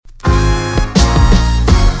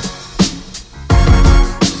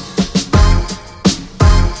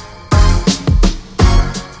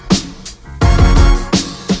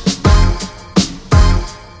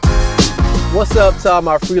up to all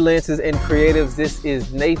my freelancers and creatives? This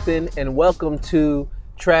is Nathan, and welcome to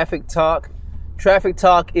Traffic Talk. Traffic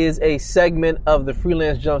Talk is a segment of the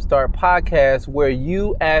Freelance Jumpstart podcast where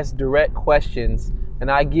you ask direct questions and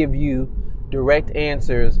I give you direct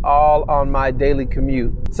answers, all on my daily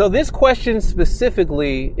commute. So this question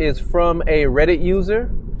specifically is from a Reddit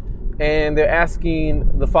user, and they're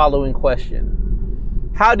asking the following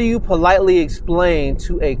question. How do you politely explain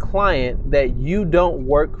to a client that you don't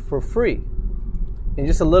work for free? And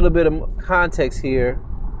just a little bit of context here.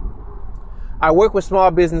 I work with small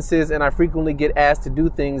businesses and I frequently get asked to do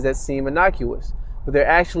things that seem innocuous, but they're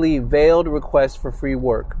actually veiled requests for free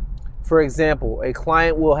work. For example, a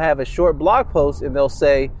client will have a short blog post and they'll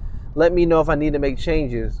say, let me know if I need to make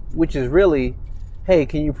changes, which is really, hey,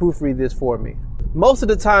 can you proofread this for me? Most of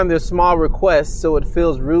the time they're small requests, so it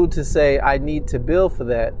feels rude to say I need to bill for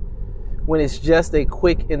that when it's just a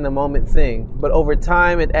quick in the moment thing. But over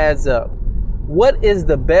time it adds up. What is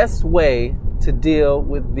the best way to deal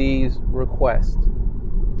with these requests?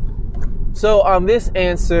 So on this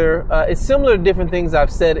answer, it's similar to different things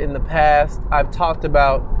I've said in the past. I've talked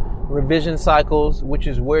about revision cycles, which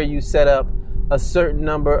is where you set up a certain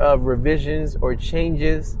number of revisions or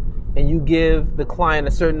changes and you give the client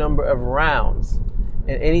a certain number of rounds.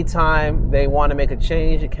 And anytime they want to make a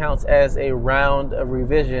change, it counts as a round of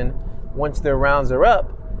revision. Once their rounds are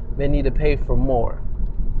up, they need to pay for more.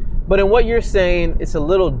 But in what you're saying, it's a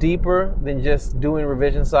little deeper than just doing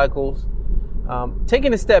revision cycles.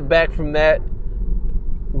 Taking a step back from that,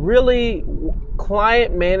 really,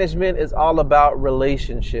 client management is all about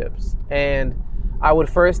relationships. And I would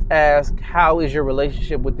first ask, how is your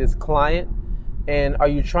relationship with this client? And are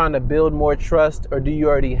you trying to build more trust, or do you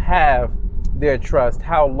already have their trust?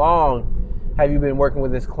 How long have you been working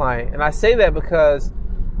with this client? And I say that because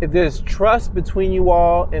if there's trust between you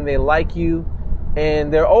all and they like you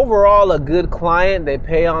and they're overall a good client, they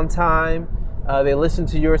pay on time, they listen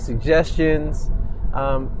to your suggestions,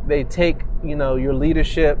 they take your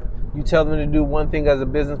leadership, you tell them to do one thing as a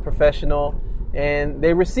business professional and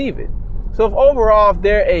they receive it. So if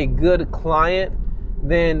they're a good client,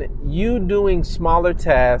 then you doing smaller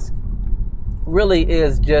tasks really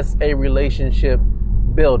is just a relationship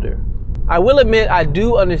builder. I will admit I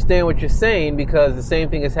do understand what you're saying because the same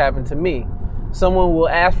thing has happened to me. Someone will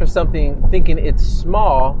ask for something thinking it's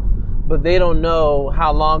small, but they don't know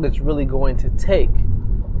how long it's really going to take.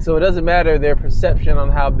 So it doesn't matter their perception on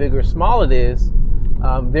how big or small it is.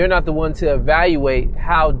 They're not the one to evaluate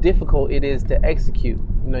how difficult it is to execute.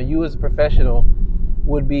 You as a professional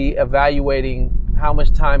would be evaluating how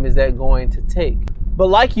much time is that going to take. But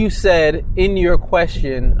like you said in your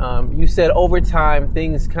question, you said over time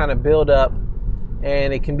things kind of build up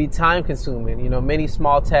and it can be time consuming. Many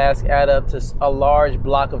small tasks add up to a large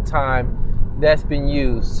block of time that's been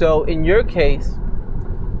used. So in your case,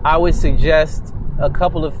 I would suggest a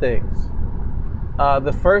couple of things.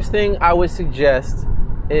 The first thing I would suggest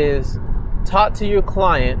is talk to your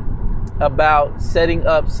client about setting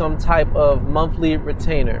up some type of monthly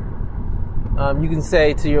retainer. You can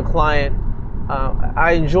say to your client,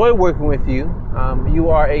 I enjoy working with you. You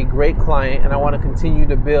are a great client and I want to continue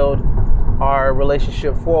to build our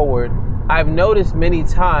relationship forward. I've noticed many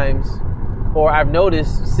times, or I've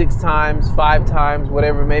noticed 6 times, 5 times,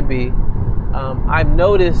 whatever it may be. I've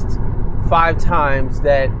noticed 5 times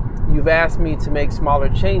that you've asked me to make smaller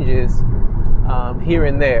changes here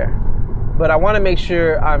and there. But I want to make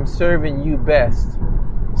sure I'm serving you best.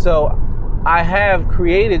 So I have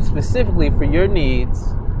created specifically for your needs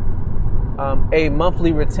a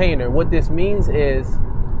monthly retainer. What this means is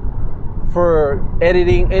for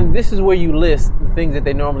editing, and this is where you list the things that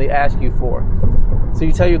they normally ask you for. So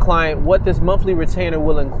you tell your client what this monthly retainer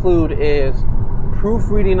will include is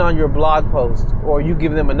proofreading on your blog post, or you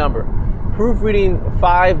give them a number. Proofreading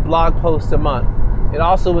 5 blog posts a month. It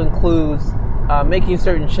also includes making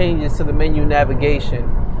certain changes to the menu navigation,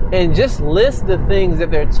 and just list the things that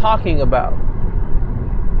they're talking about.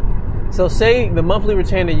 So say the monthly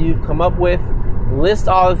retainer you've come up with, list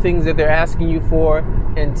all the things that they're asking you for,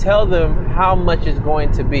 and tell them how much it's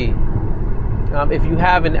going to be. If you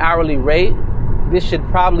have an hourly rate, this should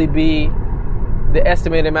probably be the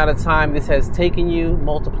estimated amount of time this has taken you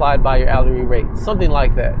multiplied by your hourly rate, something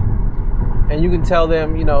like that. And you can tell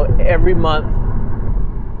them, every month,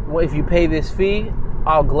 if you pay this fee,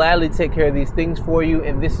 I'll gladly take care of these things for you,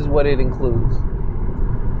 and this is what it includes.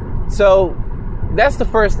 So that's the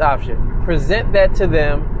first option. Present that to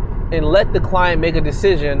them and let the client make a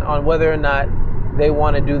decision on whether or not they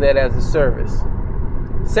want to do that as a service.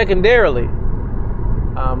 Secondarily,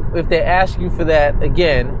 if they ask you for that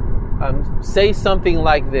again, say something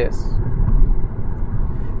like this.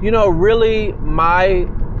 Really my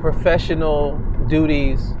professional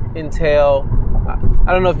duties entail,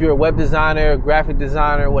 I don't know if you're a web designer, graphic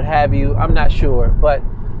designer, what have you, I'm not sure, but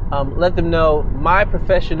let them know my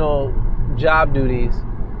professional job duties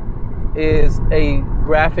is a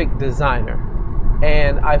graphic designer.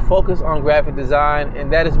 And I focus on graphic design,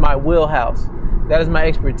 and that is my wheelhouse. That is my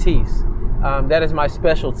expertise. That is my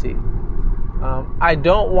specialty. I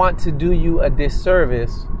don't want to do you a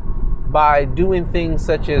disservice by doing things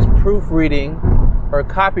such as proofreading or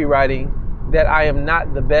copywriting that I am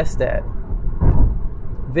not the best at.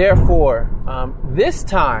 Therefore, this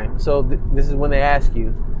time, this is when they ask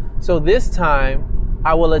you, so this time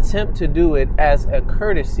I will attempt to do it as a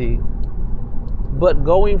courtesy, but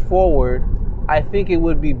going forward, I think it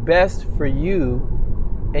would be best for you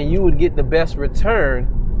and you would get the best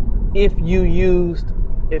return if you used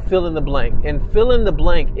fill in the blank. And fill in the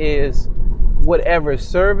blank is whatever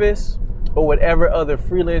service or whatever other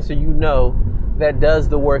freelancer that does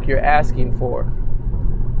the work you're asking for.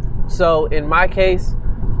 So in my case,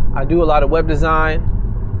 I do a lot of web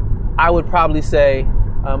design. I would probably say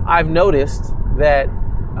I've noticed that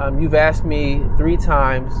you've asked me 3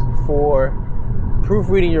 times for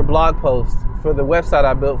proofreading your blog post for the website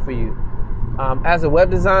I built for you. As a web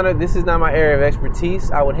designer, this is not my area of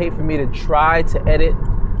expertise. I would hate for me to try to edit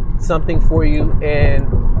something for you, and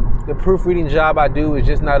the proofreading job I do is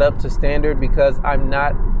just not up to standard because I'm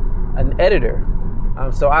not an editor.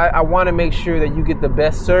 So I want to make sure that you get the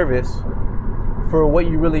best service for what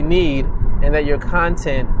you really need, and that your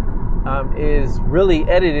content is really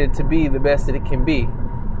edited to be the best that it can be.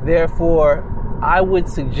 Therefore, I would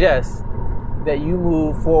suggest that you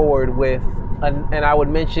move forward with, and I would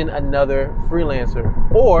mention another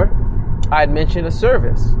freelancer, or I'd mention a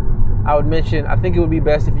service. I think it would be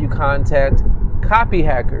best if you contact Copy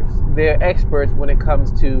Hackers. They're experts when it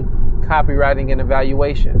comes to copywriting and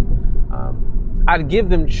evaluation. I'd give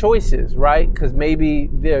them choices, right? Because maybe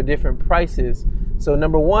there are different prices. So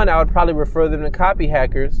number one, I would probably refer them to Copy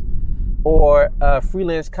Hackers or a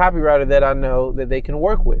freelance copywriter that I know that they can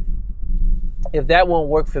work with. If that won't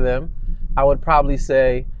work for them, I would probably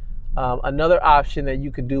say another option that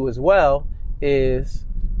you could do as well is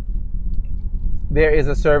there is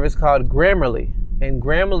a service called Grammarly. And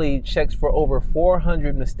Grammarly checks for over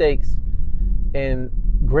 400 mistakes and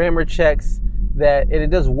grammar checks and it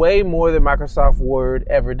does way more than Microsoft Word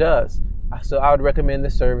ever does. So I would recommend the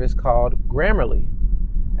service called Grammarly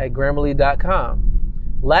at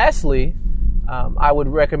Grammarly.com. Lastly, I would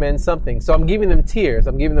recommend something. So I'm giving them tiers.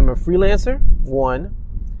 I'm giving them a freelancer, one.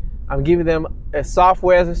 I'm giving them a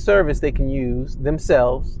software as a service they can use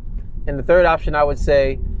themselves. And the third option, I would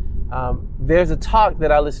say, there's a talk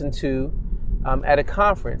that I listened to at a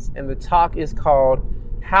conference, and the talk is called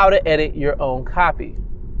How to Edit Your Own Copy.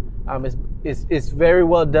 It's very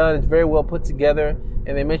well done. It's very well put together,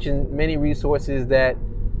 and they mention many resources that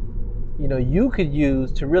you could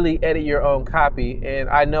use to really edit your own copy. And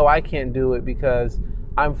I know I can't do it because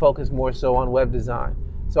I'm focused more so on web design.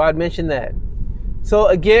 So I'd mention that. So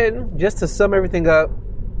again, just to sum everything up,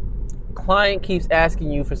 client keeps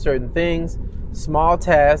asking you for certain things, small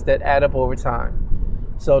tasks that add up over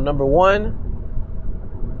time. So number one,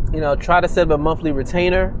 try to set up a monthly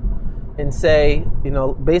retainer and say,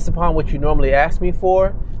 based upon what you normally ask me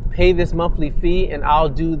for, pay this monthly fee and I'll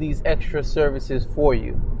do these extra services for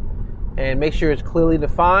you. And make sure it's clearly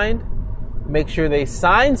defined. Make sure they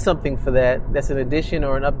sign something for that. That's an addition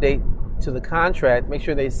or an update to the contract. Make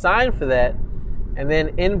sure they sign for that and then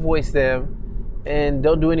invoice them, and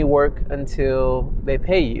don't do any work until they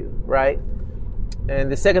pay you, right?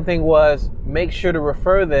 And the second thing was make sure to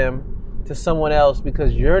refer them to someone else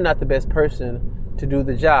because you're not the best person to do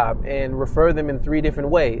the job, and refer them in 3 different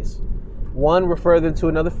ways. 1, refer them to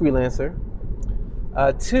another freelancer.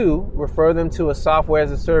 2, refer them to a software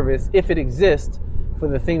as a service if it exists for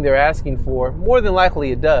the thing they're asking for. More than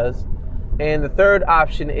likely it does. And the third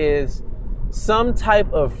option is some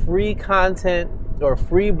type of free content or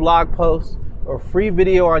free blog post or free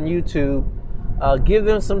video on YouTube. Give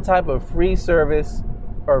them some type of free service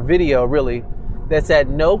or video really that's at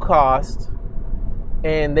no cost,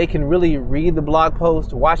 and they can really read the blog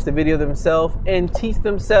post, watch the video themselves, and teach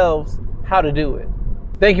themselves how to do it.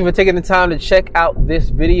 Thank you for taking the time to check out this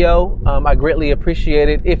video. I greatly appreciate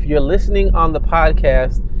it. If you're listening on the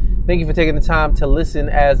podcast, thank you for taking the time to listen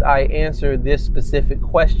as I answer this specific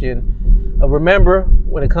question. Remember,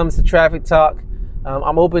 when it comes to Traffic Talk,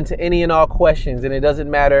 I'm open to any and all questions, and it doesn't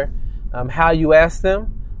matter how you ask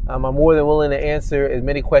them. I'm more than willing to answer as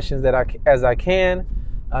many questions as I can.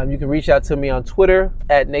 You can reach out to me on Twitter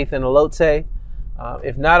at Nathan Alote.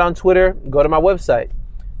 If not on Twitter, go to my website,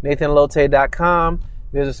 nathanalote.com.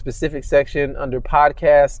 There's a specific section under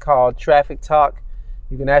podcasts called Traffic Talk.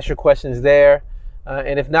 You can ask your questions there.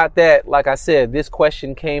 And if not that, like I said, this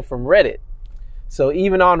question came from Reddit. So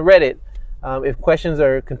even on Reddit, if questions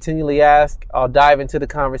are continually asked, I'll dive into the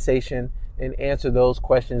conversation and answer those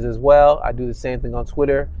questions as well. I do the same thing on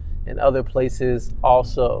Twitter and other places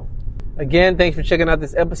also. Again, thanks for checking out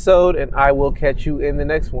this episode, and I will catch you in the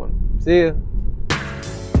next one. See ya.